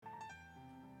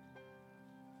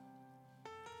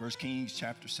1 Kings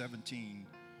chapter 17.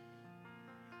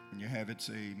 When you have it,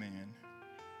 say amen.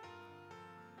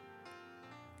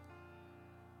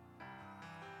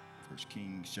 1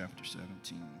 Kings chapter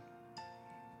 17.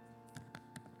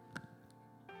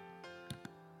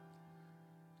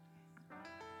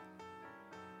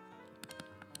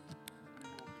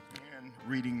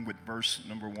 Reading with verse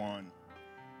number 1.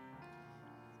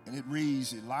 And it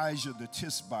reads, Elijah the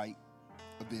Tishbite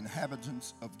of the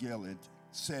inhabitants of Gilead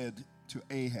said to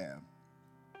Ahab,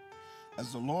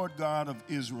 As the Lord God of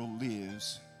Israel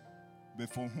lives,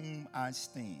 before whom I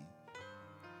stand,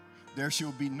 there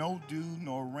shall be no dew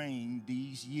nor rain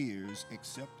these years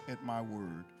except at my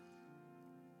word.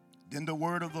 Then the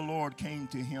word of the Lord came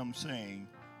to him, saying,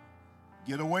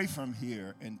 Get away from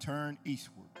here and turn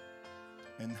eastward,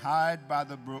 and hide by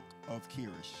the brook of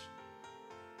Kirish,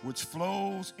 which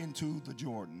flows into the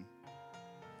Jordan.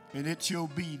 And it shall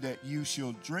be that you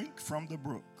shall drink from the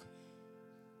brook.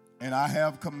 And I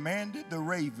have commanded the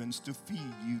ravens to feed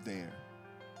you there.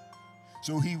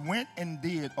 So he went and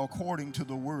did according to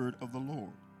the word of the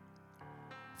Lord.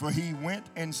 For he went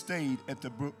and stayed at the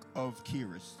brook of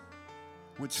Kirish,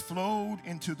 which flowed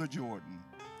into the Jordan.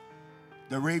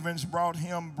 The ravens brought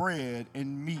him bread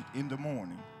and meat in the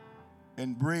morning,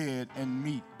 and bread and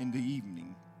meat in the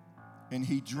evening, and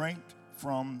he drank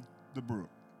from the brook.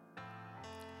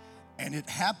 And it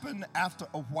happened after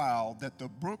a while that the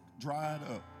brook dried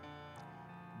up,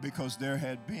 because there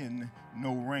had been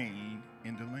no rain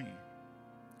in the land.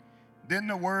 Then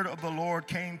the word of the Lord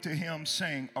came to him,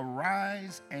 saying,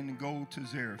 Arise and go to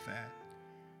Zarephath,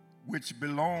 which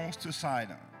belongs to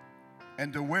Sidon,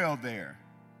 and dwell there.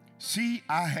 See,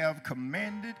 I have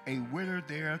commanded a widow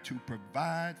there to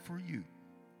provide for you.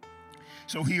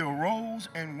 So he arose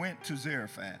and went to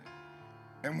Zarephath.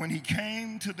 And when he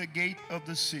came to the gate of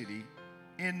the city,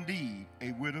 indeed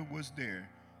a widow was there,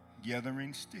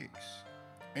 gathering sticks.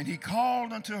 And he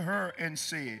called unto her and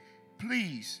said,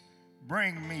 Please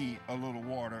bring me a little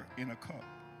water in a cup,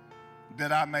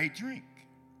 that I may drink.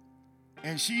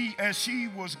 And she, as she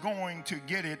was going to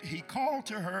get it, he called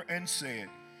to her and said,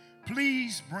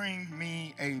 Please bring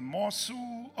me a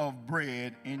morsel of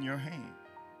bread in your hand.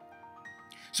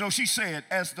 So she said,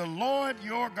 As the Lord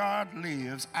your God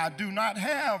lives, I do not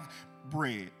have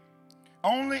bread,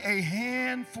 only a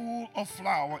handful of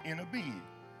flour in a bin,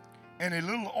 and a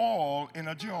little oil in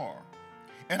a jar.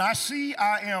 And I see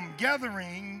I am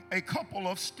gathering a couple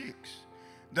of sticks,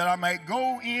 that I may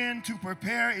go in to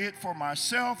prepare it for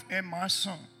myself and my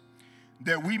son,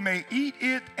 that we may eat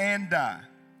it and die.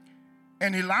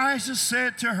 And Elijah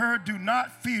said to her, Do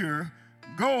not fear,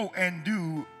 go and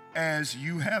do as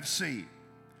you have said.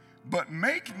 But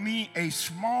make me a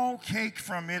small cake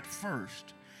from it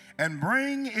first, and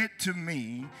bring it to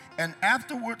me, and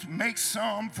afterwards make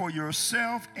some for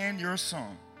yourself and your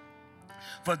son.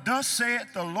 For thus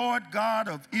saith the Lord God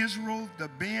of Israel, the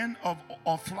bin of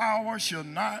flour shall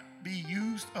not be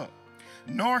used up,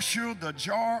 nor shall the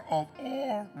jar of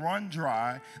oil run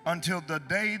dry, until the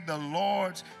day the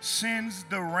Lord sends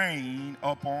the rain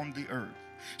upon the earth.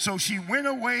 So she went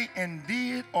away and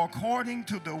did according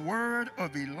to the word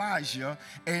of Elijah,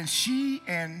 and she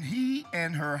and he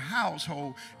and her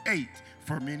household ate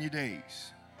for many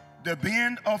days. The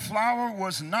bin of flour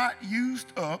was not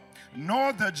used up,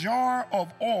 nor the jar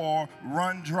of oil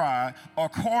run dry,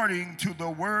 according to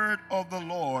the word of the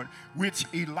Lord, which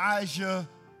Elijah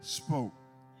spoke.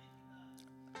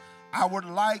 I would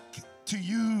like to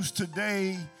use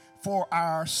today for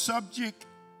our subject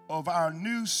of our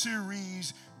new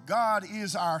series, God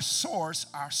is our source.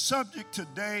 Our subject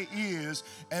today is,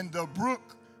 And the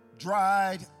brook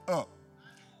dried up.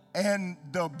 And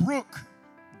the brook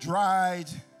dried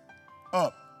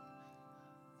up.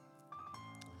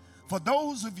 For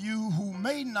those of you who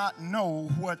may not know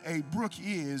what a brook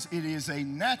is, it is a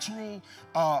natural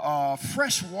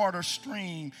freshwater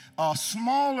stream,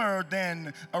 smaller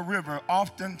than a river.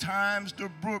 Oftentimes the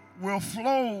brook will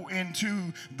flow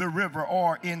into the river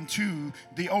or into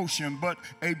the ocean. But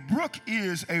a brook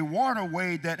is a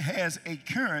waterway that has a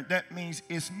current. That means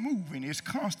it's moving, it's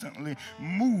constantly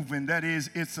moving. That is,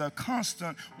 it's a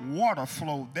constant water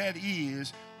flow. That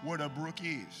is what a brook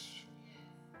is.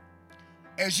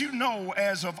 As you know,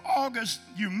 as of August,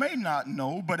 you may not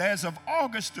know, but as of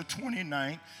August the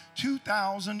 29th,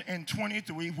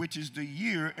 2023, which is the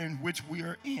year in which we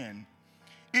are in,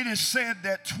 it is said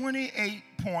that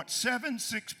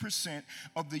 28.76%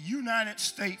 of the United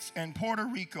States and Puerto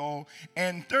Rico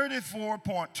and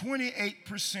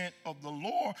 34.28% of the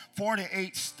lower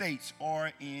 48 states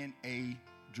are in a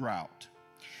drought.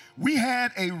 We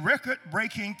had a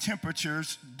record-breaking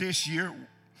temperatures this year.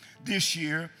 this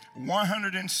year.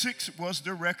 106 was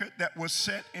the record that was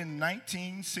set in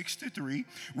 1963.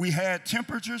 We had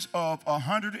temperatures of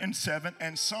 107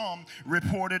 and some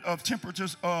reported of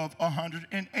temperatures of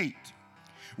 108.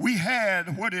 We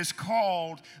had what is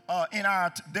called in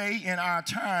our day, in our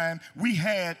time, we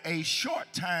had a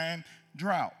short time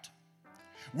drought,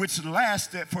 which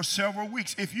lasted for several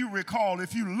weeks. If you recall,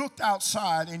 if you looked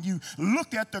outside and you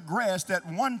looked at the grass that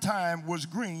one time was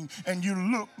green and you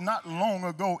looked not long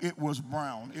ago, it was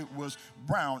brown. It was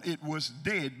brown. It was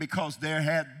dead because there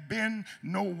had been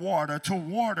no water to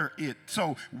water it.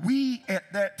 So we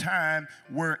at that time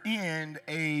were in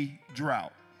a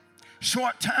drought.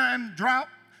 Short time drought,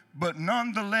 but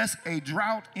nonetheless a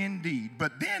drought indeed.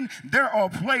 But then there are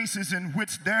places in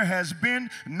which there has been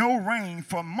no rain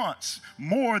for months,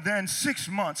 more than 6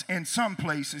 months in some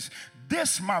places.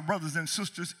 This, my brothers and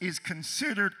sisters, is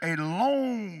considered a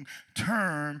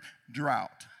long-term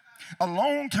drought. A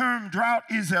long-term drought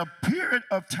is a period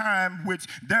of time which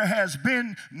there has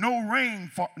been no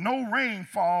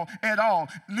rainfall at all,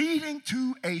 leading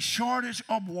to a shortage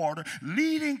of water,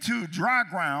 leading to dry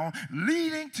ground,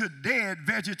 leading to dead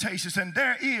vegetation. And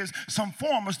there is some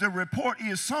farmers, the report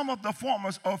is some of the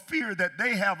farmers are fear that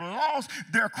they have lost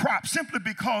their crop simply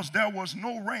because there was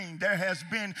no rain. There has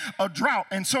been a drought.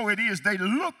 And so it is. They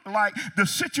look like the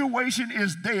situation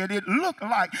is dead. It looked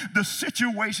like the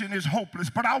situation is hopeless.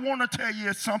 But I want to tell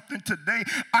you something today.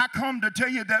 I come to tell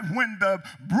you that when the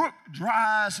brook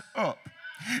dries up,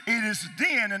 it is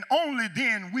then and only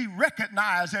then we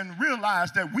recognize and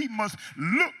realize that we must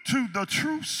look to the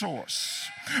true source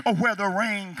of where the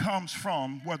rain comes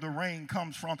from. Where the rain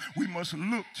comes from, we must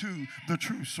look to the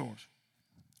true source.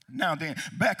 Now then,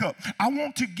 back up. I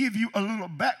want to give you a little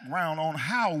background on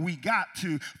how we got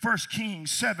to 1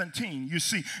 Kings 17. You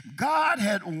see, God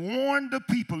had warned the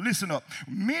people, listen up,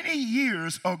 many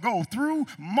years ago through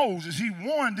Moses, he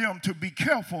warned them to be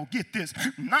careful, get this,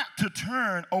 not to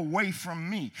turn away from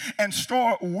me and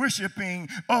start worshiping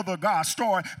other gods,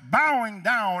 start bowing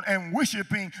down and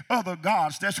worshiping other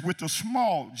gods. That's with a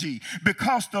small g.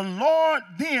 Because the Lord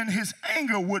then, his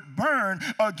anger would burn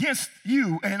against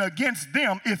you and against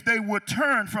them if they would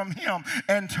turn from him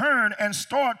and turn and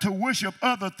start to worship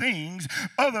other things,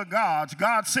 other gods.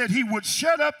 God said he would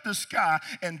shut up the sky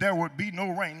and there would be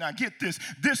no rain. Now get this.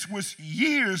 This was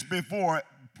years before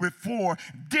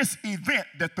this event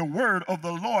that the word of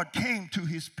the Lord came to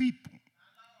his people.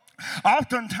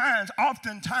 Oftentimes,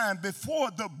 before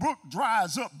the brook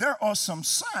dries up, there are some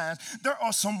signs, there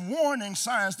are some warning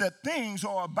signs that things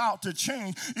are about to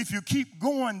change if you keep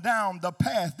going down the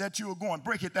path that you're going.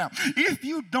 Break it down. If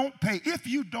you don't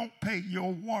pay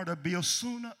your water bill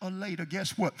sooner or later,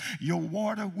 guess what? Your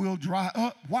water will dry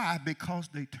up. Why? Because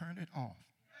they turn it off.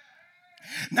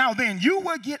 Now then, you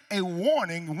will get a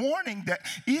warning that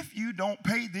if you don't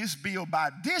pay this bill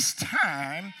by this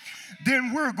time,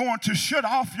 then we're going to shut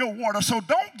off your water. So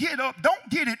don't get up, don't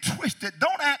get it twisted,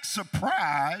 don't act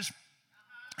surprised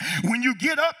when you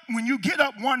get up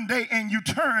one day and you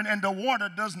turn and the water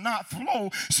does not flow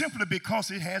simply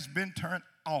because it has been turned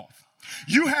off.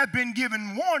 You have been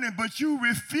given warning, but you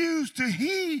refuse to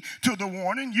heed to the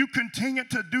warning. You continue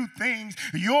to do things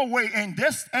your way, and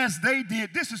just as they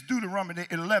did. This is Deuteronomy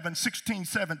 11, 16,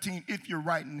 17. If you're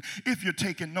writing, if you're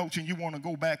taking notes and you want to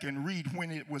go back and read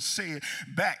when it was said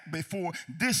back before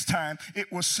this time,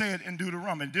 it was said in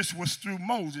Deuteronomy. This was through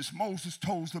Moses. Moses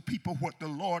told the people what the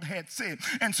Lord had said.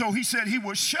 And so he said he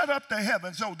would shut up the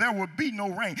heavens so there would be no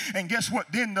rain. And guess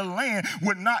what? Then the land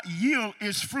would not yield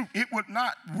its fruit. It would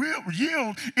not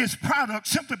yield its product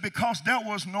simply because there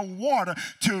was no water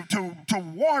to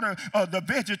water the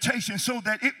vegetation so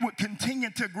that it would continue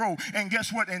to grow. And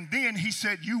guess what? And then he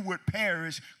said you would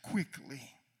perish quickly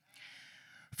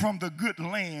from the good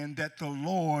land that the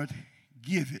Lord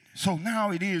give it. So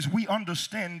now it is, we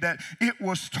understand that it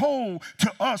was told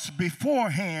to us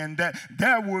beforehand that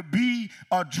there would be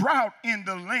a drought in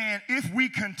the land if we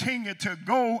continue to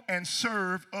go and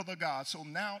serve other gods. So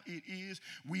now it is,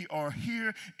 we are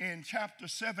here in chapter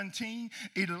 17.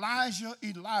 Elijah,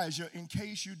 in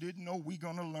case you didn't know, we're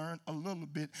going to learn a little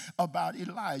bit about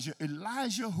Elijah.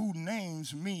 Elijah, who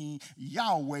names me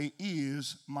Yahweh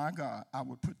is my God. I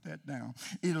would put that down.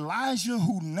 Elijah,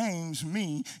 who names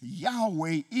me Yahweh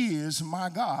is my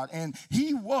God. And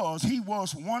he was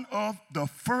one of the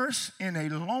first in a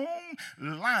long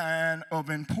line of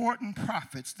important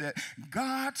prophets that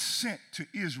God sent to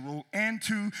Israel and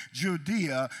to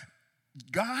Judea.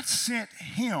 God sent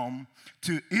him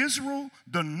to Israel,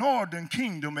 the northern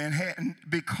kingdom, and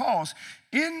because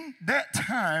in that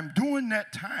time, during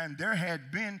that time, there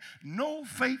had been no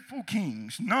faithful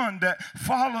kings, none that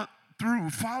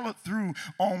followed through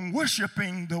on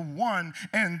worshiping the one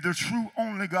and the true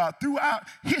only God. Throughout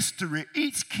history,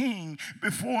 each king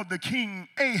before the king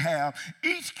Ahab,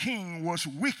 each king was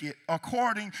wicked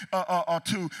according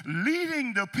to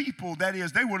leading the people. That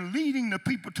is, they were leading the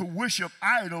people to worship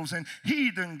idols and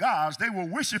heathen gods. They were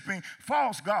worshiping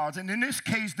false gods. And in this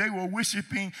case, they were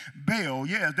worshiping Baal.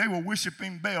 Yeah, they were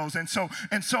worshiping Baals. And so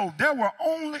there were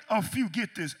only a few,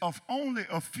 get this, only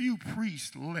a few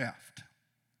priests left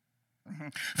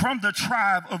from the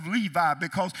tribe of Levi,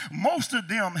 because most of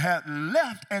them had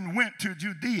left and went to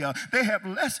Judea. They had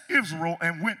left Israel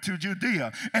and went to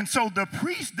Judea. And so the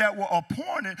priests that were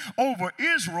appointed over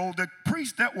Israel,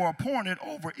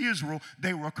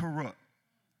 they were corrupt.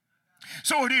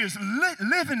 So it is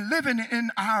living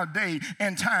in our day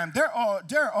and time. There are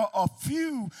a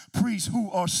few priests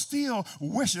who are still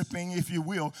worshiping, if you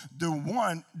will,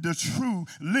 the true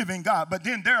living God. But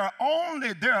then there are only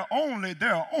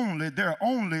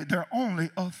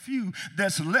a few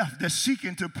that's left that's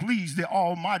seeking to please the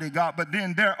Almighty God. But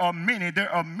then there are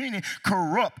many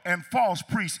corrupt and false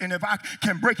priests. And if I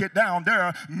can break it down, there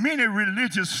are many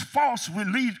false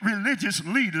religious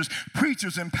leaders,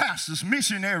 preachers and pastors,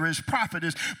 missionaries,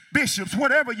 prophetess, bishops,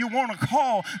 whatever you want to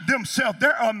call themselves.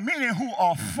 There are many who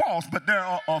are false, but there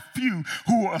are a few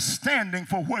who are standing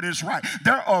for what is right.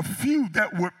 There are a few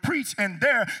that would preach and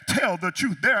dare tell the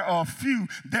truth. There are a few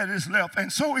that is left.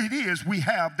 And so it is we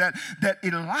have that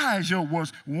Elijah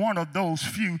was one of those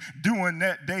few during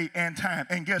that day and time.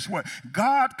 And guess what?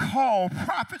 God called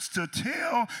prophets to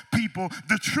tell people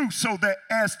the truth so that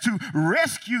as to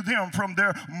rescue them from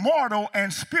their mortal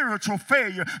and spiritual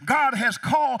failure. God has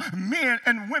called men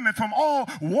and women from all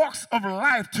walks of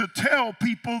life to tell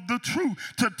people the truth,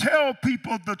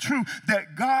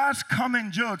 that God's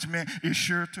coming judgment is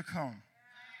sure to come.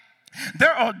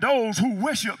 There are those who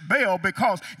worship Baal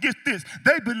because, get this,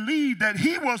 they believe that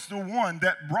he was the one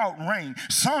that brought rain.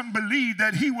 Some believe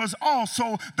that he was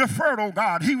also the fertile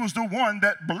God. He was the one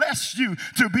that blessed you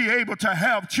to be able to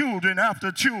have children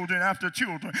after children after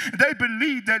children. They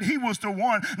believe that he was the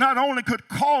one not only could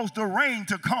cause the rain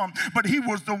to come, but he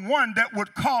was the one that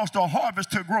would cause the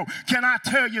harvest to grow. Can I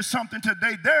tell you something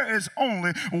today? There is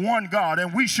only one God,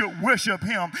 and we should worship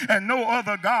him, and no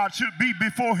other God should be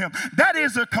before him. That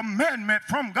is a commandment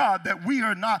from God, that we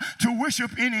are not to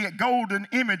worship any golden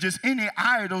images, any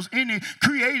idols, any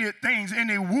created things,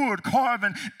 any wood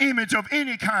carving image of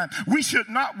any kind. We should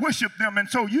not worship them. And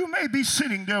so you may be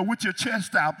sitting there with your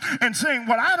chest out and saying,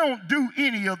 well, I don't do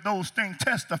any of those things.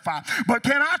 Testify. But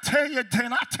can I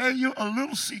tell you a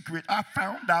little secret? I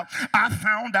found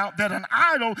out that an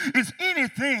idol is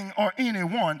anything or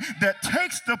anyone that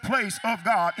takes the place of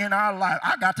God in our life.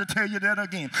 I got to tell you that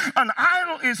again. An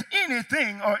idol is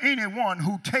anything or anyone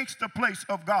who takes the place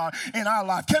of God in our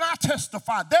life. Can I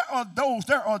testify? There are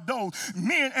those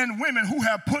men and women who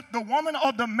have put the woman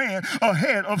or the man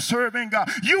ahead of serving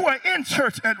God. You were in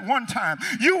church at one time.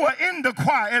 You were in the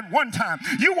choir at one time.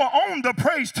 You were on the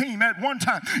praise team at one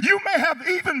time. You may have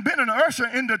even been an usher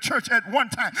in the church at one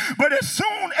time. But as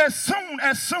soon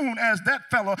as that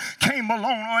fellow came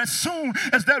along, or as soon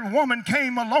as that woman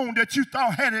came along that you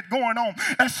thought had it going on,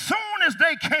 as soon as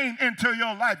they came into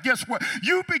your life, guess what?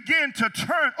 You begin to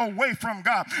turn away from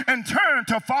God and turn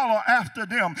to follow after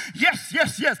them. Yes.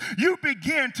 You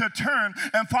begin to turn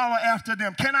and follow after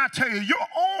them. Can I tell you, you're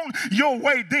on your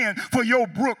way then for your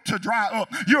brook to dry up.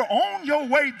 You're on your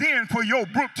way then for your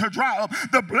brook to dry up.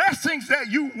 The blessings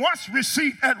that you once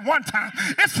received at one time,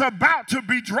 it's about to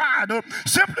be dried up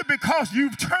simply because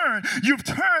you've turned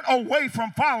away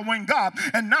from following God,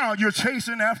 and now you're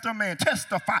chasing after man.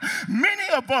 Testify.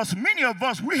 Many of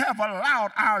us, we have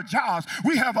allowed our jobs,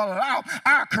 we have allowed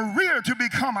our career to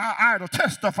become our idol.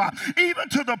 Testify. Even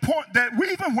to the point that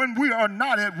even when we are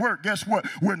not at work, guess what?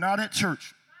 We're not at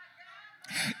church.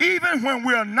 Even when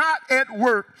we're not at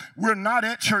work, we're not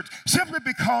at church, simply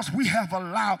because we have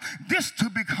allowed this to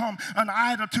become an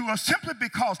idol to us, simply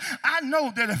because I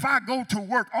know that if I go to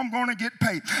work, I'm going to get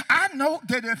paid. I know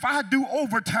that if I do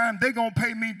overtime, they're going to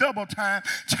pay me double time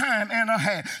and a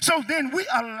half. So then we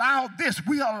allow this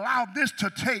to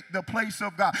take the place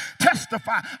of God.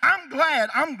 Testify. I'm glad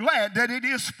that it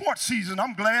is sports season.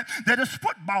 I'm glad that it's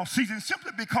football season,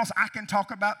 simply because I can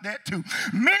talk about that too.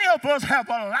 Many of us have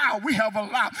allowed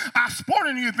allowed our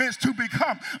sporting events to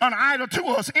become an idol to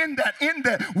us in that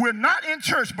we're not in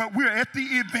church, but we're at the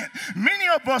event. Many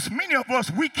of us,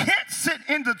 we can't sit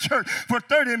in the church for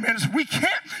 30 minutes. We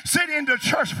can't sit in the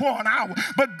church for an hour.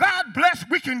 But God bless,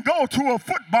 we can go to a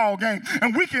football game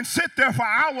and we can sit there for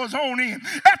hours on end.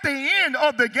 At the end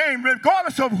of the game,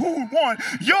 regardless of who won,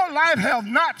 your life has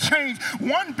not changed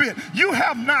one bit. You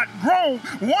have not grown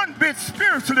one bit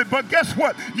spiritually, but guess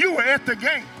what? You were at the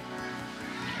game.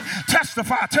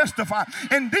 Testify.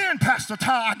 And then, Pastor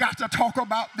Ty, I got to talk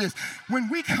about this. When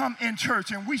we come in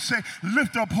church and we say,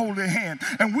 lift up holy hand,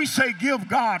 and we say, give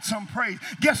God some praise,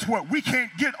 guess what? We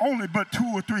can't get only but 2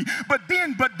 or 3. But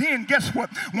then, guess what?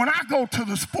 When I go to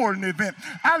the sporting event,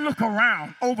 I look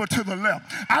around over to the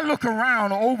left. I look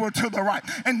around over to the right.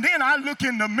 And then I look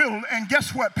in the middle, and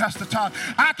guess what, Pastor Todd?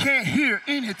 I can't hear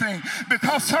anything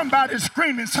because somebody's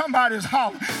screaming, somebody's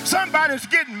hollering, somebody's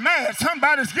getting mad,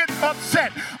 somebody's getting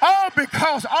upset. All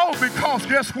because,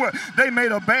 guess what? They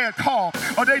made a bad call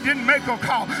or they didn't make a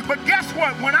call. But guess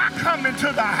what? When I come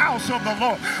into the house of the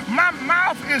Lord, my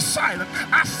mouth is silent.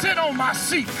 I sit on my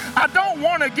seat. I don't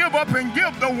want to give up and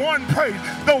give the one praise,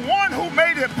 the one who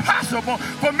made it possible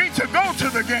for me to go to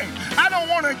the game. I don't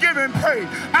want to give him praise.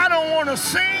 I don't want to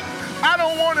sing. I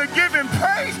don't want to give him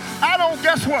praise.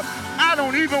 Guess what? I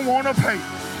don't even want to pay.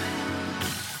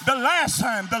 The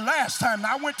last time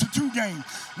I went to 2 games.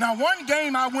 Now, one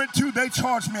game I went to, they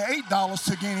charged me $8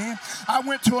 to get in. I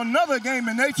went to another game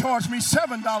and they charged me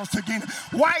 $7 to get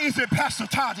in. Why is it, Pastor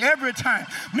Todd, every time,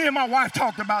 me and my wife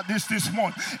talked about this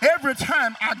morning, every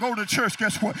time I go to church,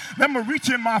 guess what? I'm going to reach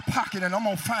in my pocket and I'm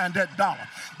going to find that dollar.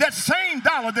 That same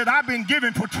dollar that I've been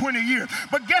giving for 20 years.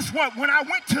 But guess what? When I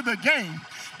went to the game,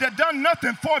 that done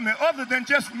nothing for me other than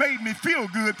just made me feel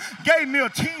good, gave me a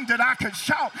team that I could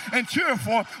shout and cheer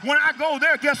for. When I go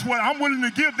there, guess what? I'm willing to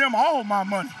give them all my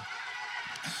money.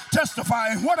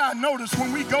 Testify. And what I notice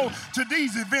when we go to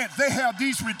these events, they have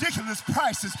these ridiculous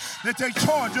prices that they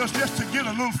charge us just to get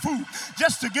a little food,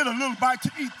 just to get a little bite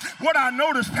to eat. What I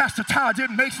notice, Pastor Todd, it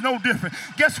makes no difference.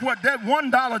 Guess what? That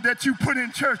 $1 that you put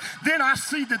in church, then I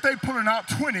see that they pulling out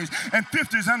 20s and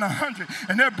 50s and 100,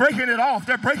 and they're breaking it off.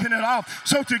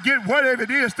 So to get whatever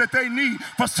it is that they need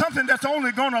for something that's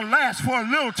only going to last for a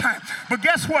little time. But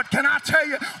guess what? Can I tell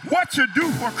you, what you do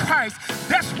for Christ,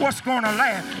 that's what's going to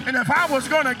last. And if I was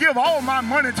going to give all my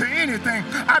money to anything,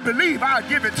 I believe I'd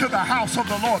give it to the house of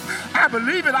the Lord. I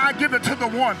believe I'd give it to the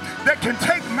one that can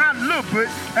take my little bit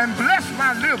and bless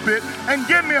my little bit and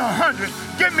give me 100,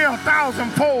 give me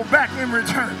 1,000-fold back in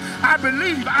return. I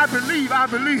believe I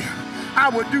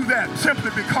would do that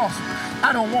simply because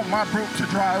I don't want my brook to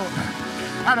dry up.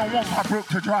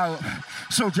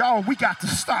 So, y'all, we got to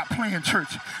stop playing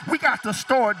church. We got to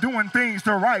start doing things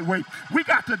the right way. We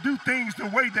got to do things the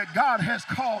way that God has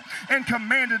called and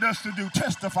commanded us to do.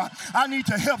 Testify. I need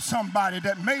to help somebody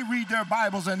that may read their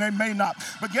Bibles and they may not.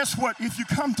 But guess what? If you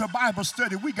come to Bible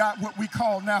study, we got what we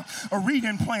call now a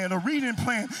reading plan. A reading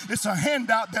plan is a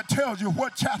handout that tells you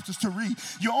what chapters to read.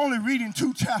 You're only reading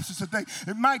 2 chapters a day.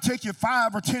 It might take you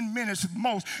 5 or 10 minutes at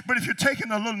most, but if you're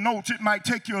taking a little notes, it might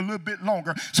take you a little bit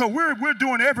longer. So we're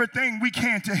doing everything we can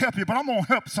to help you, but I'm going to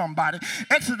help somebody.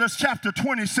 Exodus chapter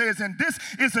 20 says, and this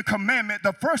is a commandment.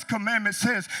 The first commandment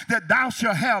says that thou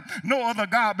shalt have no other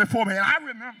God before me. And I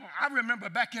remember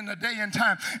back in the day and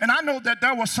time, and I know that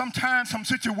there was sometimes some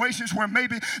situations where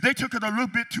maybe they took it a little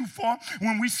bit too far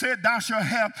when we said thou shalt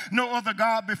have no other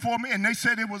God before me, and they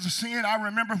said it was a sin. I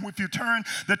remember if you turned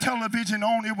the television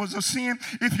on, it was a sin.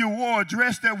 If you wore a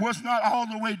dress that was not all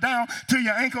the way down to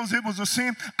your ankles, it was a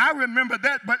sin. I remember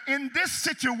that, but in this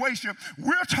situation,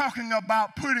 we're talking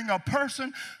about putting a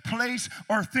person, place,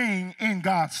 or thing in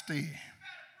God's stead.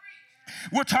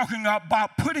 We're talking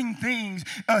about putting things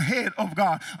ahead of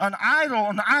God. An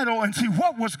idol, and see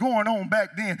what was going on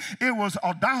back then. It was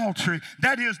idolatry.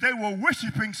 That is, they were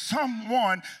worshiping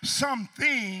someone,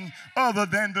 something other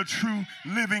than the true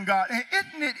living God. And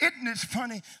isn't it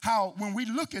funny how when we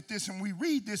look at this and we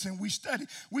read this and we study,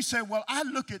 we say, well, I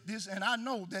look at this and I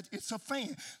know that it's a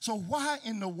fan. So why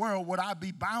in the world would I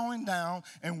be bowing down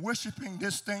and worshiping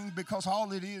this thing because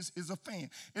all it is a fan?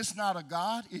 It's not a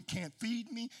God. It can't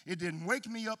feed me. It didn't wake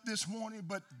me up this morning,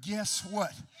 but guess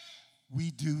what? We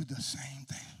do the same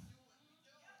thing.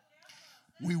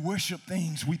 We worship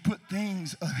things. We put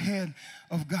things ahead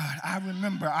of God. I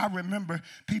remember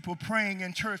people praying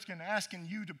in church and asking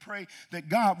you to pray that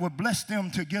God would bless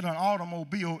them to get an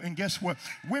automobile. And guess what?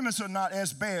 Women's are not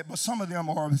as bad, but some of them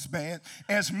are as bad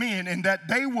as men, in that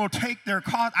they will take their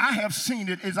car. I have seen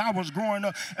it as I was growing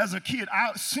up as a kid.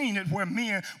 I've seen it where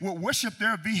men would worship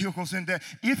their vehicles, and that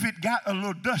if it got a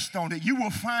little dust on it, you will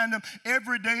find them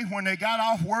every day when they got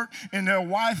off work and their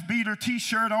wife beater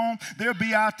T-shirt on. They'll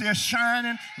be out there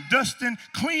shining, dusting,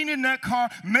 cleaning that car,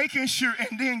 making sure,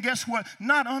 and then guess what?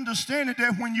 Not understanding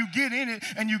that when you get in it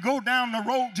and you go down the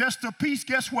road just a piece,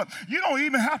 guess what? You don't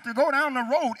even have to go down the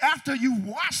road after you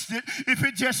washed it. If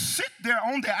it just sit there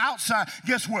on the outside,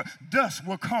 guess what? Dust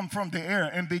will come from the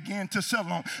air and begin to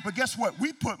settle on. But guess what?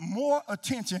 We put more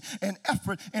attention and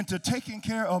effort into taking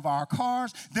care of our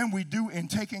cars than we do in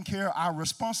taking care of our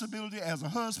responsibility as a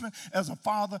husband, as a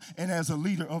father, and as a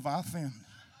leader of our family.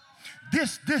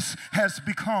 This has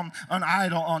become an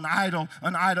idol.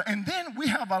 And then we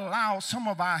have allowed some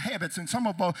of our habits, and some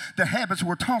of the habits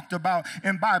were talked about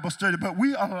in Bible study, but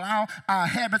we allow our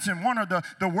habits, and one of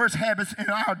the worst habits in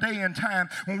our day and time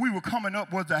when we were coming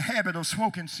up was the habit of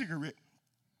smoking cigarettes.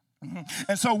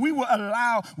 And so we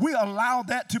allow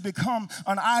that to become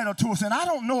an idol to us. And I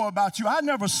don't know about you. I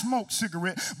never smoked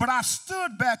cigarettes, but I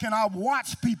stood back and I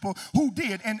watched people who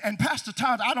did. And Pastor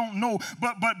Todd, I don't know,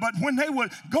 but when they would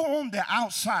go on the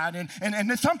outside and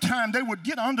then sometimes they would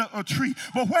get under a tree,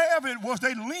 but wherever it was,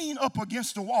 they lean up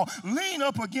against the wall, lean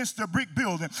up against the brick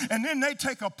building, and then they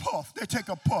take a puff.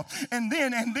 And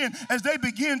then as they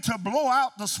begin to blow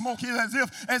out the smoke, as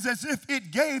if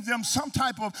it gave them some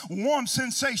type of warm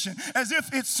sensation, as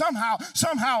if it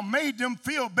somehow made them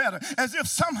feel better, as if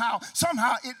somehow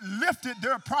it lifted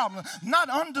their problem, not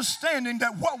understanding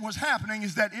that what was happening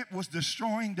is that it was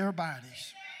destroying their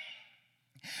bodies.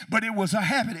 But it was a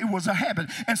habit.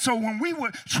 And so when we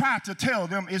would try to tell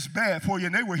them it's bad for you,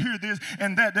 and they would hear this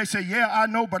and that, they say, yeah, I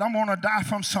know, but I'm going to die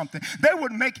from something. They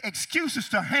would make excuses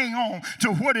to hang on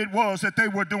to what it was that they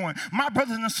were doing. My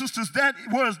brothers and sisters, that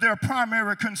was their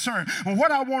primary concern. And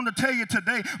what I want to tell you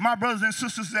today, my brothers and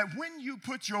sisters, that when you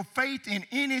put your faith in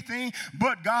anything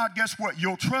but God, guess what?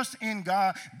 Your trust in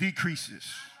God decreases.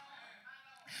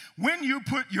 When you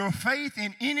put your faith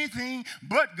in anything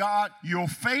but God, your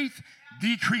faith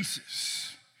decreases.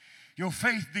 Your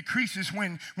faith decreases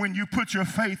when you put your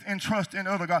faith and trust in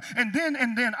other God. And then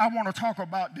I want to talk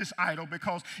about this idol,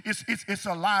 because it's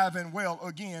alive and well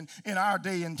again in our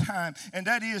day and time. And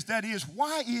that is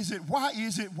why is it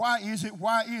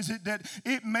that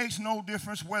it makes no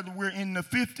difference whether we're in the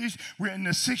 50s, we're in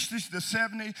the 60s, the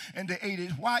 70s, and the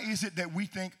 80s. Why is it that we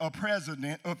think a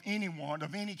president of anyone,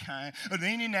 of any kind, of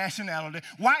any nationality,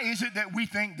 why is it that we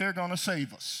think they're going to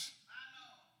save us?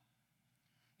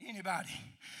 Anybody?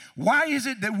 Why is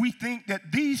it that we think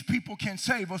that these people can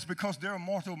save us? Because they're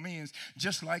mortal men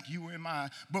just like you and I.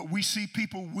 But we see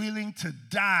people willing to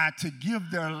die, to give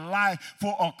their life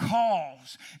for a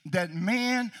cause that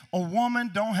man or woman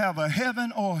don't have a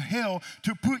heaven or hell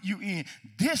to put you in.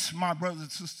 This, my brothers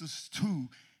and sisters, too,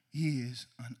 is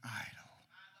an idol.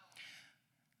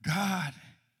 God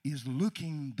is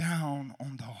looking down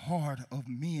on the heart of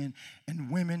men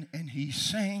and women, and he's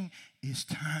saying, it's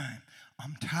time.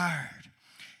 I'm tired.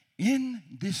 In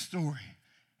this story,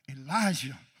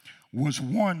 Elijah was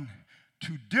one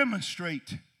to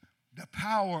demonstrate the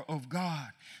power of God,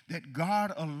 that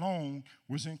God alone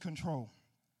was in control.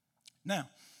 Now,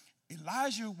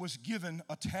 Elijah was given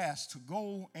a task to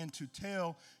go and to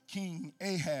tell King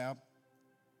Ahab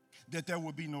that there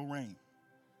would be no rain.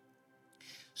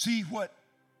 See, what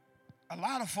a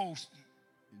lot of folks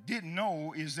didn't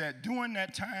know is that during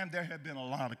that time there had been a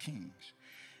lot of kings,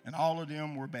 and all of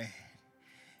them were bad,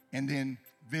 and then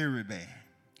very bad.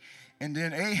 And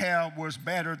then Ahab was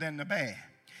better than the bad.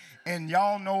 And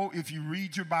y'all know, if you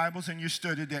read your Bibles and you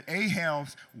study, that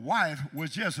Ahab's wife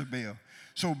was Jezebel.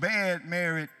 So bad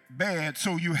married bad,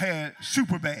 so you had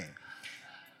super bad.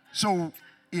 So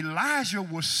Elijah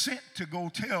was sent to go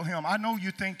tell him, I know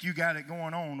you think you got it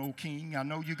going on, O king. I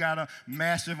know you got a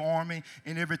massive army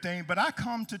and everything, but I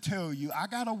come to tell you, I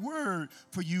got a word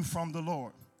for you from the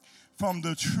Lord, from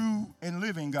the true and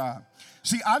living God.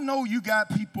 See, I know you got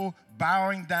people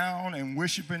bowing down and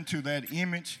worshiping to that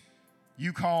image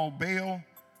you call Baal.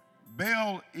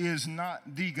 Baal is not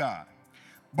the God.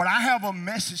 But I have a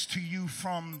message to you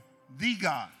from the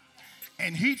God.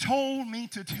 And he told me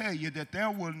to tell you that there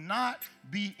will not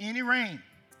be any rain.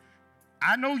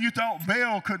 I know you thought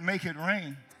Baal could make it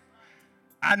rain.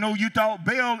 I know you thought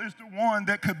Baal is the one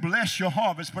that could bless your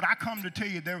harvest, but I come to tell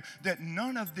you that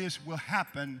none of this will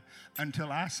happen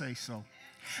until I say so.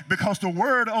 because the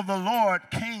word of the Lord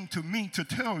came to me to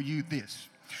tell you this.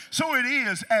 So it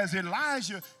is, as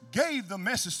Elijah gave the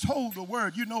message, told the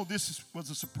word, this was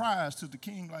a surprise to the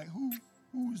king. Like,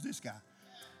 who is this guy?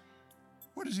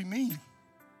 What does he mean?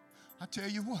 I tell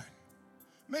you what,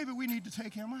 maybe we need to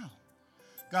take him out.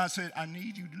 God said, I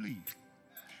need you to leave.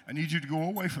 I need you to go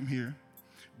away from here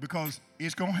because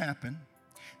it's going to happen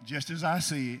just as I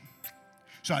said.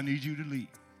 So I need you to leave.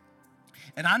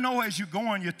 And I know as you're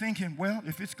going, you're thinking, well,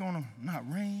 if it's going to not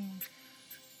rain,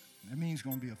 that means it's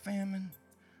going to be a famine.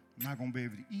 I'm not going to be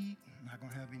able to eat. I'm not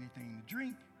going to have anything to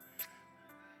drink.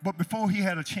 But before he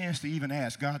had a chance to even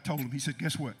ask, God told him, he said,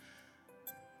 guess what?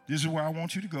 This is where I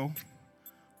want you to go.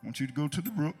 I want you to go to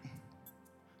the brook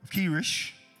of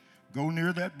Kirish. Go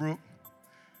near that brook.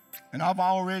 And I've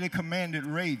already commanded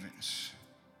ravens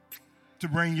to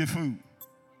bring you food.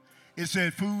 It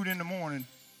said food in the morning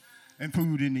and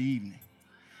food in the evening.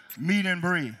 Meat and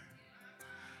bread.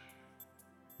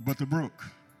 But the brook.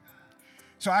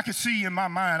 So I can see in my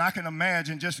mind, I can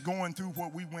imagine just going through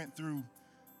what we went through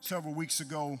several weeks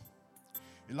ago.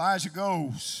 Elijah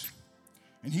goes,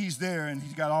 and he's there, and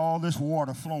he's got all this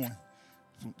water flowing.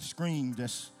 Scream,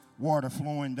 this water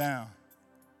flowing down.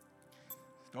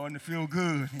 Starting to feel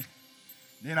good.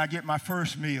 Then I get my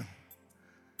first meal.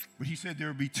 But he said there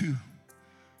would be two.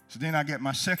 So then I get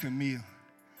my second meal.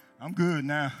 I'm good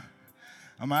now.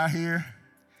 I'm out here.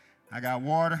 I got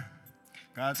water.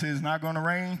 God says it's not going to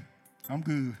rain. I'm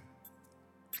good.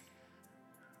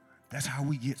 That's how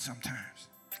we get sometimes.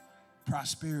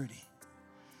 Prosperity.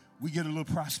 We get a little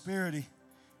prosperity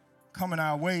coming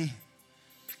our way.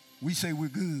 We say we're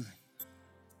good.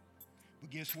 But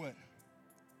guess what?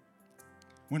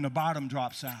 When the bottom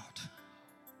drops out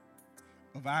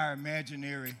of our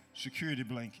imaginary security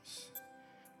blankets,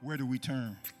 where do we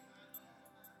turn?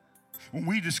 When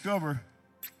we discover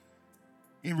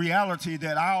in reality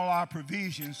that all our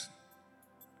provisions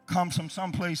come from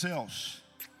someplace else,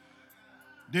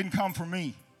 didn't come from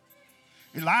me.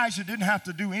 Elijah didn't have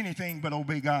to do anything but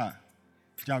obey God.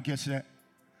 Did y'all get that?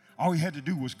 All he had to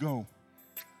do was go,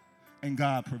 and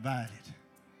God provided.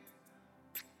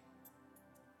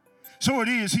 So it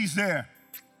is, he's there.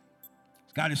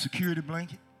 He's got his security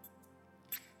blanket.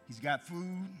 He's got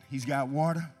food. He's got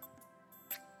water.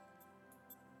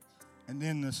 And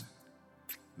then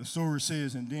the story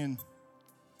says, and then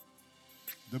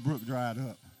the brook dried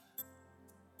up.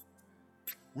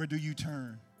 Where do you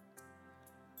turn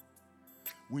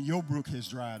when your brook has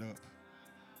dried up?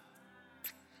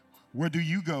 Where do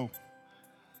you go?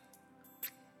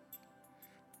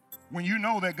 When you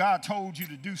know that God told you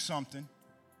to do something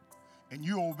and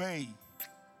you obey.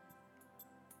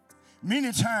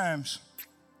 Many times,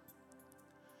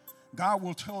 God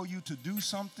will tell you to do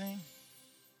something,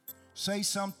 say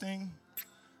something,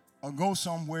 or go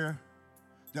somewhere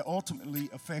that ultimately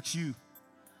affects you.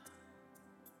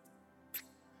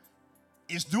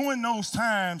 It's during those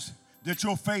times that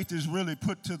your faith is really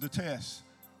put to the test.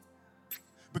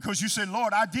 Because you say,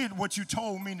 Lord, I did what you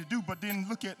told me to do, but then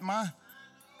look at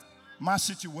my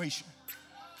situation.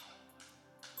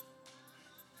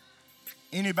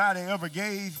 Anybody ever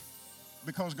gave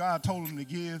because God told them to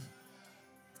give,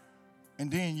 and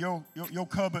then your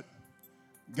cupboard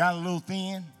got a little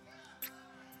thin?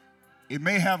 It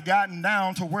may have gotten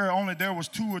down to where only there was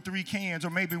 2 or 3 cans or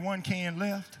maybe 1 can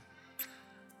left.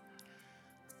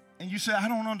 And you say, I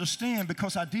don't understand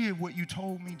because I did what you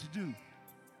told me to do.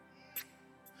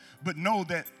 But know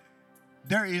that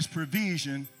there is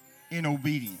provision in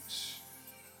obedience.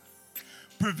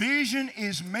 Provision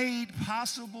is made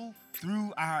possible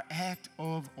through our act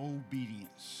of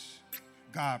obedience.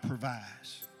 God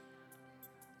provides.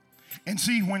 And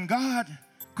see, when God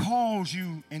calls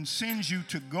you and sends you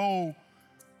to go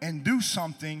and do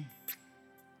something,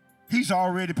 he's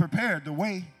already prepared the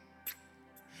way.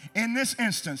 In this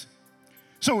instance,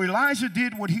 so Elijah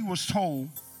did what he was told,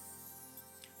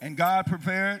 and God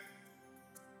prepared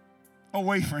a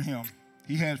way for him.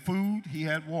 He had food, he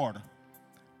had water.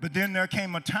 But then there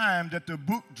came a time that the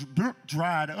brook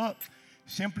dried up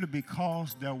simply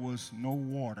because there was no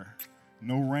water,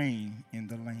 no rain in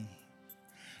the land.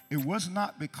 It was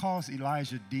not because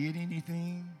Elijah did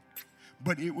anything,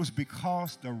 but it was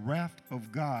because the wrath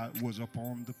of God was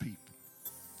upon the people.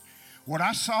 What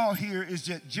I saw here is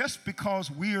that just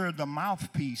because we are the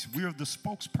mouthpiece, we are the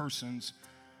spokespersons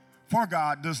for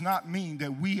God, does not mean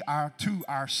that we are to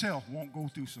ourselves won't go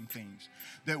through some things,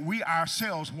 that we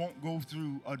ourselves won't go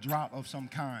through a drought of some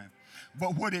kind.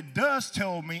 But what it does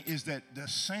tell me is that the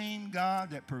same God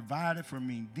that provided for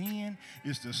me then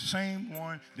is the same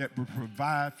one that will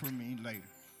provide for me later.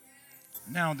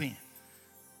 Now then,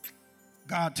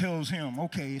 God tells him,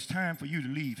 okay, it's time for you to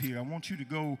leave here. I want you to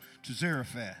go to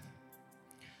Zarephath.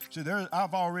 So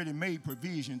I've already made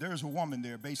provision. There's a woman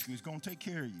there basically who's going to take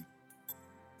care of you.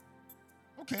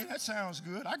 Okay, that sounds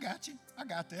good. I got you. I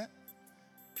got that.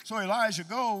 So Elijah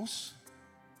goes,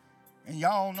 and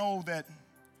y'all know that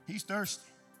he's thirsty.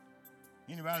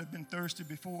 Anybody been thirsty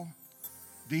before?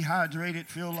 Dehydrated,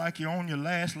 feel like you're on your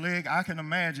last leg? I can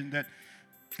imagine that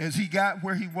as he got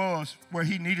where he was, where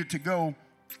he needed to go,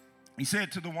 he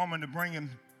said to the woman to bring him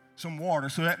some water.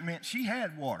 So that meant she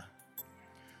had water.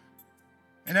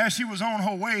 And as she was on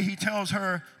her way, he tells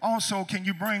her, also, can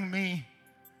you bring me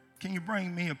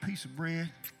a piece of bread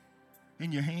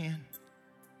in your hand?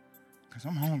 Because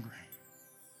I'm hungry.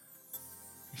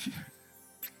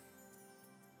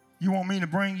 You want me to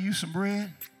bring you some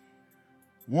bread?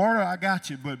 Water, I got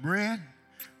you, but bread,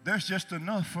 there's just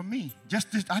enough for me.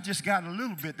 I just got a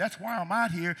little bit. That's why I'm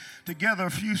out here to gather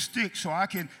a few sticks so I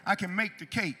can make the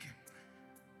cake.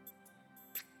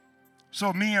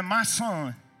 So me and my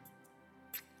son,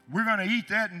 we're going to eat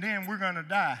that and then we're going to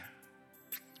die.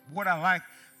 What I like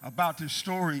about this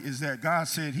story is that God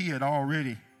said he had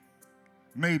already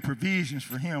made provisions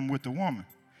for him with the woman.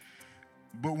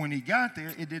 But when he got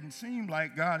there, it didn't seem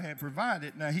like God had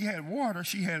provided. Now, he had water,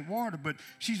 she had water, but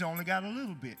she's only got a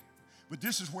little bit. But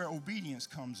this is where obedience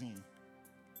comes in.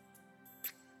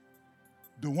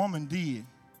 The woman did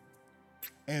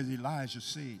as Elijah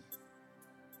said.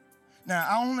 Now,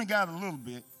 I only got a little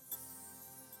bit,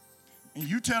 and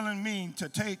you telling me to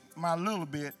take my little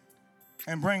bit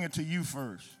and bring it to you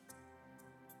first.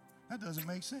 That doesn't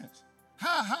make sense.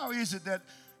 How is it that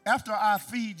after I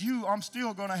feed you, I'm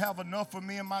still going to have enough for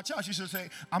me and my child? She should say,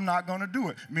 I'm not going to do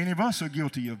it. Many of us are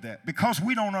guilty of that. Because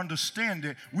we don't understand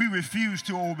it, we refuse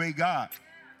to obey God.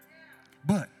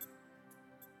 But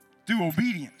through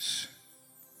obedience,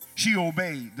 she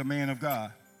obeyed the man of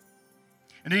God.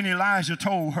 And then Elijah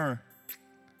told her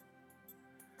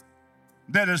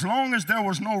that as long as there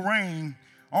was no rain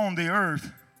on the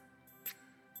earth,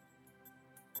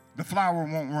 the flour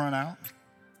won't run out,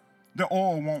 the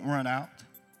oil won't run out,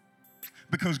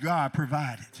 because God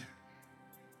provided.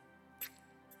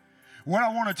 What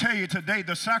I want to tell you today,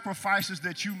 the sacrifices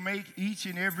that you make each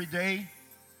and every day,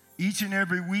 each and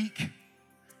every week,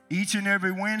 each and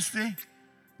every Wednesday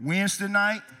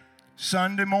night,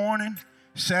 Sunday morning,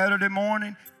 Saturday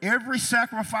morning, every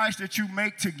sacrifice that you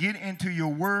make to get into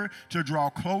your word, to draw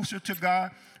closer to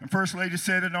God. And First Lady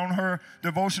said it on her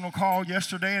devotional call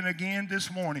yesterday and again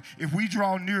this morning. If we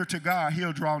draw near to God,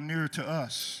 he'll draw near to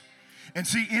us. And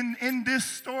see, in this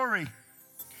story,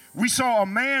 we saw a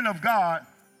man of God,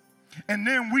 and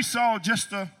then we saw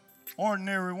just an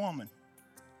ordinary woman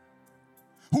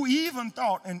who even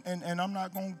thought, and I'm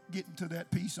not going to get into that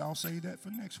piece, I'll say that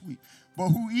for next week, but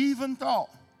who even thought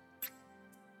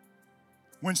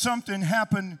when something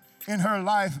happened in her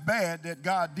life bad that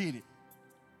God did it.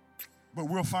 But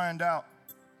we'll find out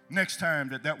next time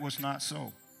that that was not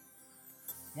so.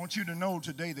 I want you to know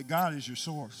today that God is your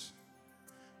source,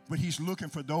 but he's looking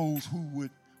for those who would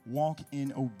walk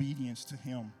in obedience to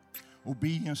him,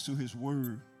 obedience to his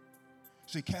word.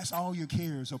 Say, cast all your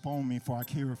cares upon me, for I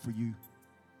care for you.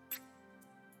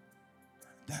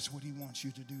 That's what he wants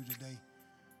you to do today.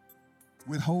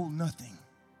 Withhold nothing,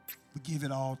 but give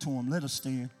it all to him. Let us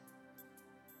stand.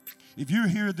 If you're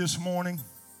here this morning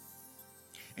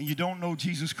and you don't know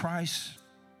Jesus Christ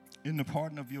in the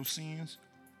pardon of your sins,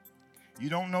 you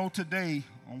don't know today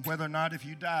on whether or not if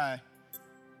you die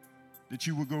that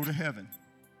you will go to heaven.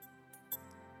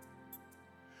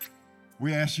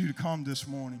 We ask you to come this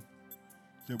morning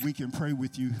that we can pray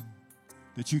with you,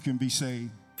 that you can be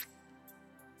saved.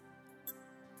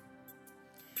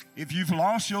 If you've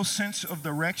lost your sense of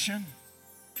direction,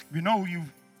 you know you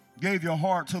gave your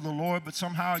heart to the Lord, but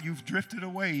somehow you've drifted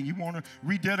away and you want to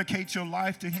rededicate your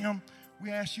life to him,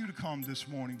 we ask you to come this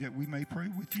morning that we may pray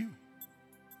with you.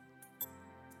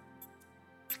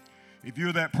 If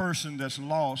you're that person that's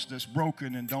lost, that's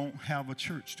broken, and don't have a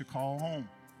church to call home,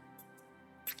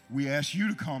 we ask you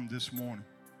to come this morning.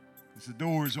 As the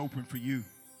door is open for you,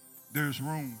 there's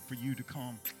room for you to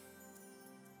come.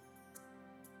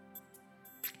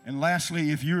 And lastly,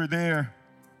 if you're there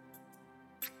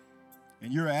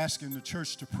and you're asking the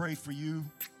church to pray for you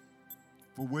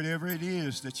for whatever it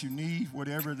is that you need,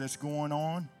 whatever that's going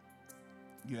on,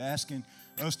 you're asking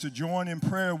us to join in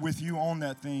prayer with you on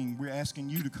that thing. We're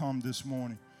asking you to come this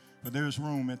morning, but there's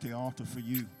room at the altar for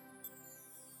you.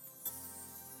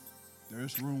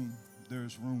 There's room for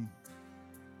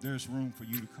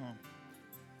you to come.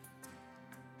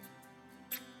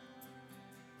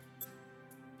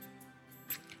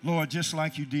 Lord, just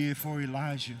like you did for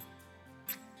Elijah,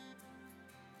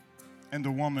 and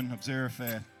the woman of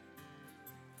Zarephath.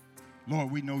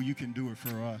 Lord, we know you can do it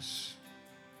for us.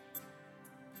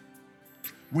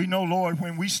 We know, Lord,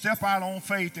 when we step out on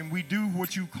faith and we do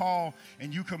what you call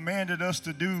and you commanded us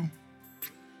to do,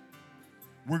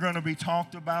 we're going to be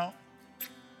talked about.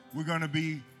 We're going to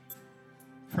be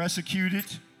persecuted.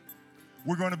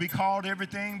 We're going to be called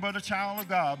everything but a child of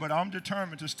God. But I'm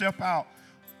determined to step out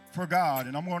for God,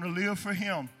 and I'm going to live for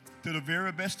him to the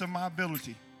very best of my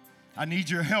ability. I need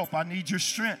your help. I need your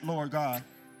strength, Lord God,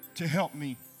 to help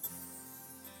me.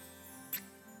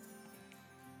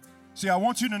 See, I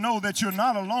want you to know that you're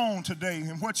not alone today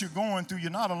in what you're going through. You're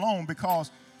not alone,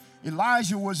 because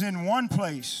Elijah was in one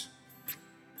place,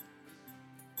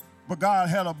 but God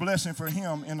had a blessing for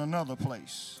him in another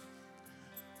place.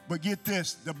 But get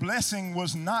this, the blessing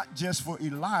was not just for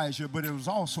Elijah, but it was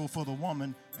also for the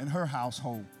woman and her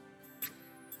household.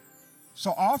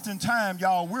 So oftentimes,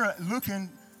 y'all, we're looking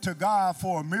to God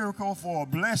for a miracle, for a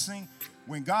blessing.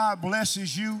 When God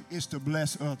blesses you, it's to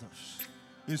bless others.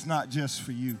 It's not just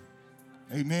for you.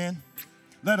 Amen.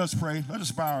 Let us pray. Let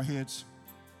us bow our heads.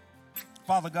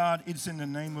 Father God, it's in the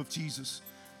name of Jesus.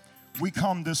 We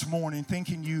come this morning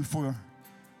thanking you for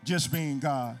just being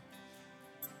God.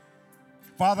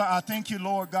 Father, I thank you,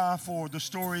 Lord God, for the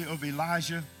story of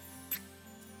Elijah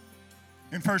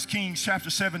in 1 Kings chapter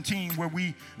 17, where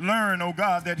we learn, oh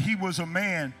God, that he was a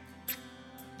man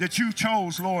that you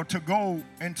chose, Lord, to go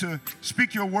and to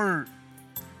speak your word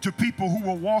to people who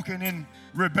were walking in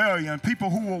rebellion, people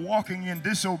who were walking in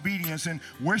disobedience and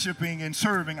worshiping and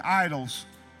serving idols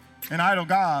and idol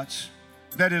gods.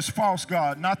 That is false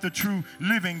God, not the true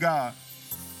living God.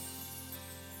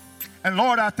 And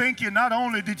Lord, I thank you, not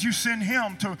only did you send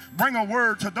him to bring a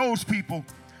word to those people,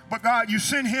 but God, you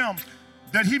sent him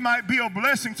that he might be a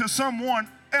blessing to someone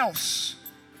else.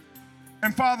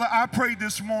 And Father, I pray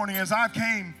this morning as I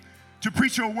came to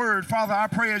preach your word, Father, I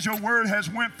pray as your word has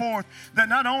went forth, that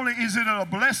not only is it a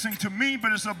blessing to me,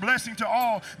 but it's a blessing to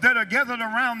all that are gathered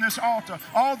around this altar,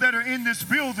 all that are in this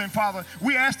building, Father.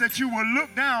 We ask that you will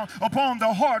look down upon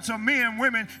the hearts of men and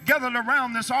women gathered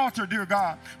around this altar, dear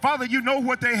God. Father, you know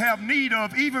what they have need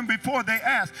of even before they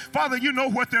ask. Father, you know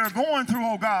what they're going through,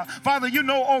 oh God. Father, you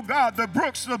know, oh God, the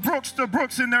brooks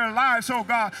in their lives, oh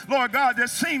God, Lord God, that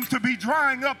seems to be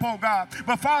drying up, oh God.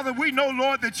 But Father, we know,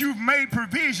 Lord, that you've made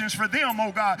provisions for them,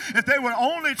 oh God. If they would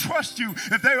only trust you,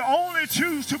 if they would only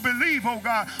choose to believe, oh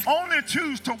God, only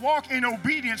choose to walk in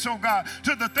obedience, oh God,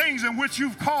 to the things in which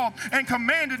you've called and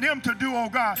commanded them to do, oh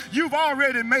God, you've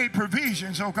already made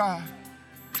provisions, oh God.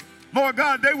 Lord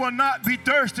God, they will not be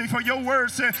thirsty, for your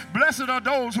word said, blessed are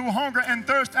those who hunger and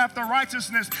thirst after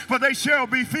righteousness, for they shall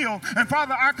be filled. And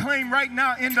Father, I claim right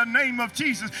now in the name of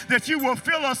Jesus that you will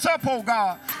fill us up, oh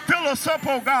God. Fill us up,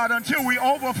 oh God, until we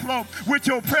overflow with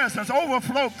your presence,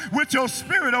 overflow with your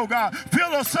spirit, oh God.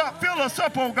 Fill us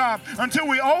up, oh God, until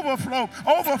we overflow,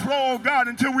 oh God,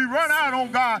 until we run out, oh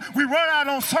God. We run out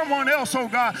on someone else, oh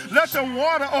God. Let the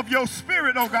water of your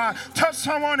spirit, oh God, touch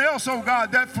someone else, oh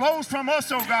God, that flows from us,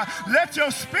 oh God. Let your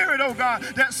spirit, oh God,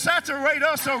 that saturate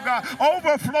us, oh God,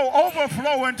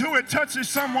 overflow until it touches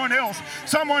someone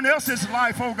else's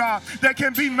life, oh God, that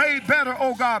can be made better,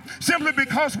 oh God, simply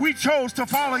because we chose to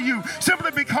follow you, simply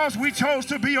because we chose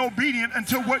to be obedient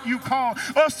unto what you call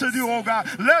us to do, oh God.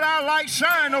 Let our light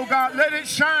shine, oh God. Let it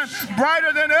shine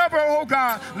brighter than ever, oh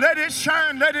God. Let it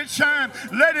shine,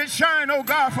 oh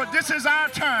God, for this is our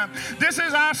time. This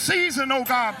is our season, oh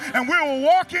God, and we will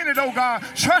walk in it, oh God,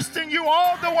 trusting you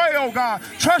all the way, oh God,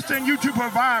 trusting you to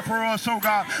provide for us, oh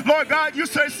God. Lord God, you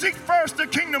say seek first the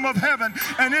kingdom of heaven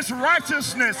and its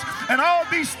righteousness, and all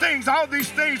these things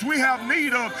we have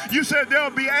need of, you said they'll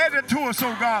be added to us,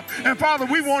 oh God. And Father,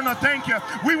 we want to thank you.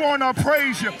 We want to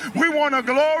praise you. We want to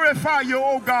glorify you,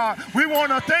 oh God. We want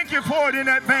to thank you for it in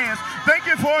advance. Thank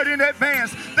you for it in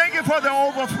advance. Thank you for the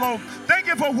overflow. Thank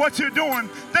you for what you're doing.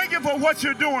 Thank you for what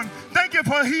you're doing. Thank you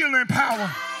for healing power.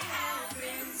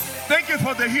 Thank you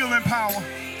for the healing power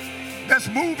that's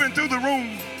moving through the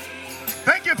room.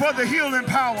 Thank you for the healing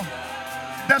power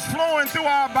that's flowing through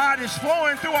our bodies,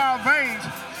 flowing through our veins.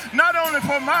 Not only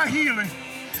for my healing,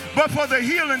 but for the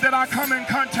healing that I come in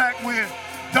contact with.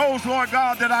 Those, Lord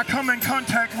God, that I come in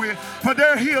contact with, for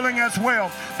their healing as well.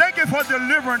 Thank you for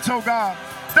deliverance, oh God.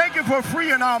 Thank you for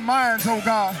freeing our minds, oh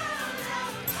God.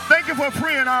 Thank you for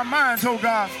freeing our minds, oh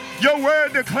God. Your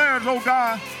word declares, oh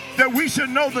God, that we should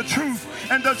know the truth,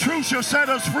 and the truth shall set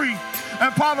us free.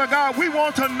 And Father God, we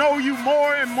want to know you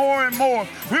more and more and more.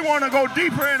 We want to go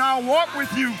deeper in our walk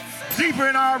with you, deeper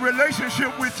in our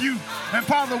relationship with you. And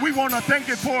Father, we want to thank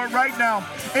you for it right now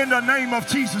in the name of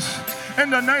Jesus. In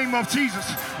the name of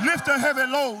Jesus. Lift the heavy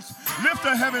loads. Lift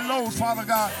the heavy loads, Father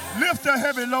God. Lift the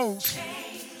heavy loads.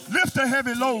 Lift the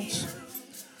heavy loads.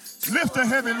 Lift the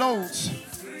heavy loads.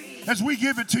 As we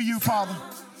give it to you, Father.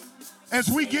 As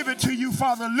we give it to you,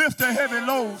 Father, lift the heavy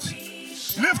loads.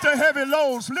 Lift the heavy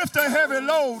loads. Lift the heavy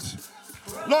loads.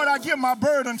 Lord, I give my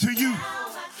burden to you.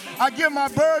 I give my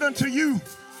burden to you.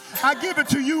 I give it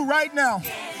to you right now.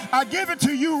 I give it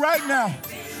to you right now.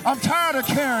 I'm tired of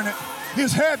carrying it.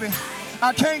 It's heavy.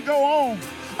 I can't go on.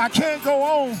 I can't go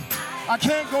on. I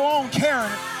can't go on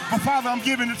carrying it. But Father, I'm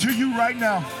giving it to you right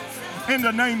now. In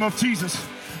the name of Jesus.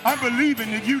 I'm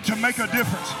believing in you to make a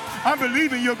difference. I'm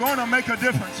believing you're going to make a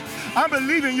difference. I'm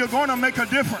believing you're going to make a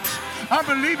difference. I'm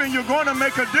believing you're going to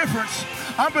make a difference.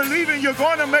 I'm believing you're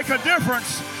going to make a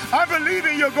difference. I'm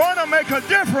believing you're going to make a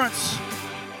difference.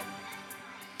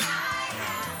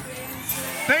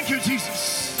 Thank you,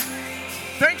 Jesus.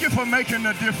 Thank you for making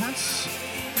a difference.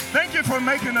 Thank you for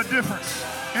making a difference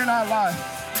in our life.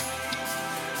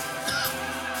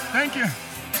 Thank you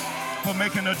for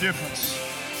making a difference.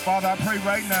 Father, I pray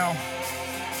right now,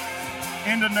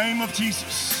 in the name of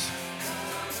Jesus,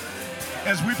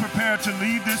 as we prepare to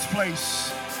leave this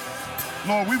place,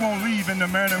 Lord, we won't leave in the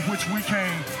manner in which we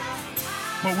came,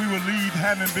 but we will leave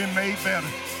having been made better.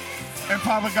 And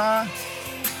Father God,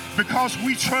 because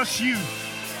we trust you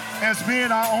as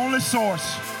being our only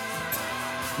source,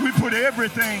 we put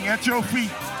everything at your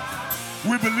feet.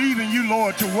 We believe in you,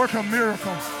 Lord, to work a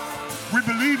miracle. We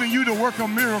believe in you to work a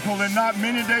miracle and not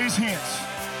many days hence.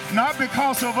 Not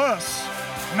because of us,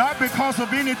 not because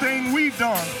of anything we've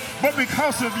done, but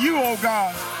because of you, oh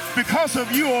God. Because of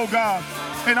you, oh God.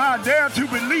 And I dare to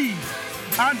believe.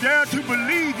 I dare to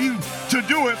believe you to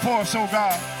do it for us, oh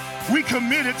God. We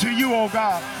commit it to you, oh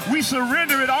God. We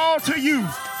surrender it all to you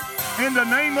in the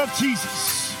name of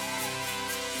Jesus.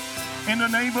 In the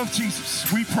name of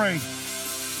Jesus, we pray.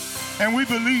 And we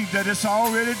believe that it's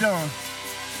already done.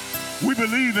 We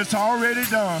believe it's already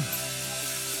done.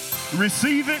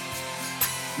 Receive it.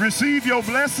 Receive your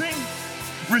blessing.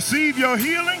 Receive your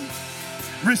healing.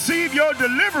 Receive your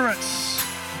deliverance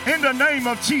in the name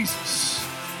of Jesus.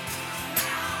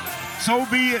 So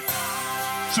be it.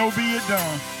 So be it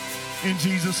done. In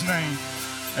Jesus' name,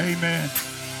 amen.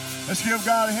 Let's give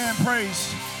God a hand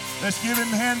praise. Let's give him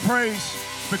hand praise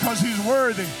because he's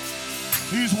worthy.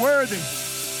 He's worthy.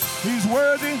 He's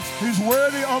worthy. He's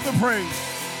worthy of the praise.